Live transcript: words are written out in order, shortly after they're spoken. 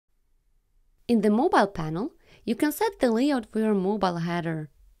In the mobile panel, you can set the layout for your mobile header.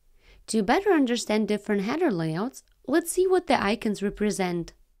 To better understand different header layouts, let's see what the icons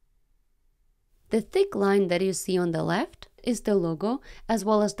represent. The thick line that you see on the left is the logo, as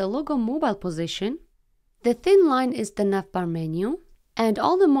well as the logo mobile position. The thin line is the navbar menu, and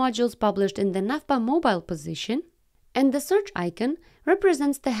all the modules published in the navbar mobile position. And the search icon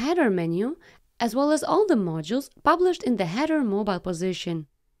represents the header menu, as well as all the modules published in the header mobile position.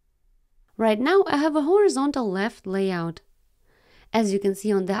 Right now I have a horizontal left layout. As you can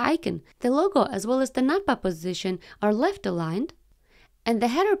see on the icon, the logo as well as the navbar position are left aligned, and the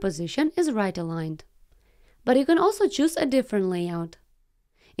header position is right aligned. But you can also choose a different layout.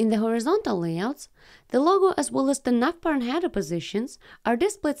 In the horizontal layouts, the logo as well as the navbar and header positions are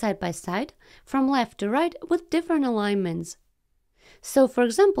displayed side by side from left to right with different alignments. So for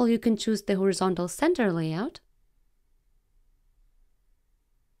example, you can choose the horizontal center layout,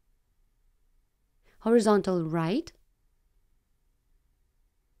 horizontal right,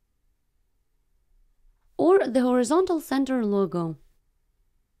 or the horizontal center logo.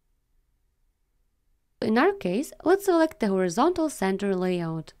 In our case, let's select the horizontal center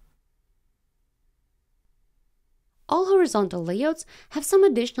layout. All horizontal layouts have some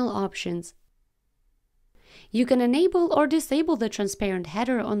additional options. You can enable or disable the transparent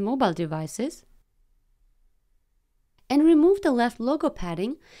header on mobile devices, and remove the left logo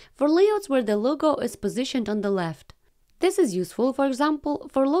padding for layouts where the logo is positioned on the left. This is useful, for example,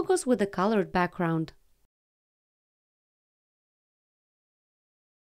 for logos with a colored background.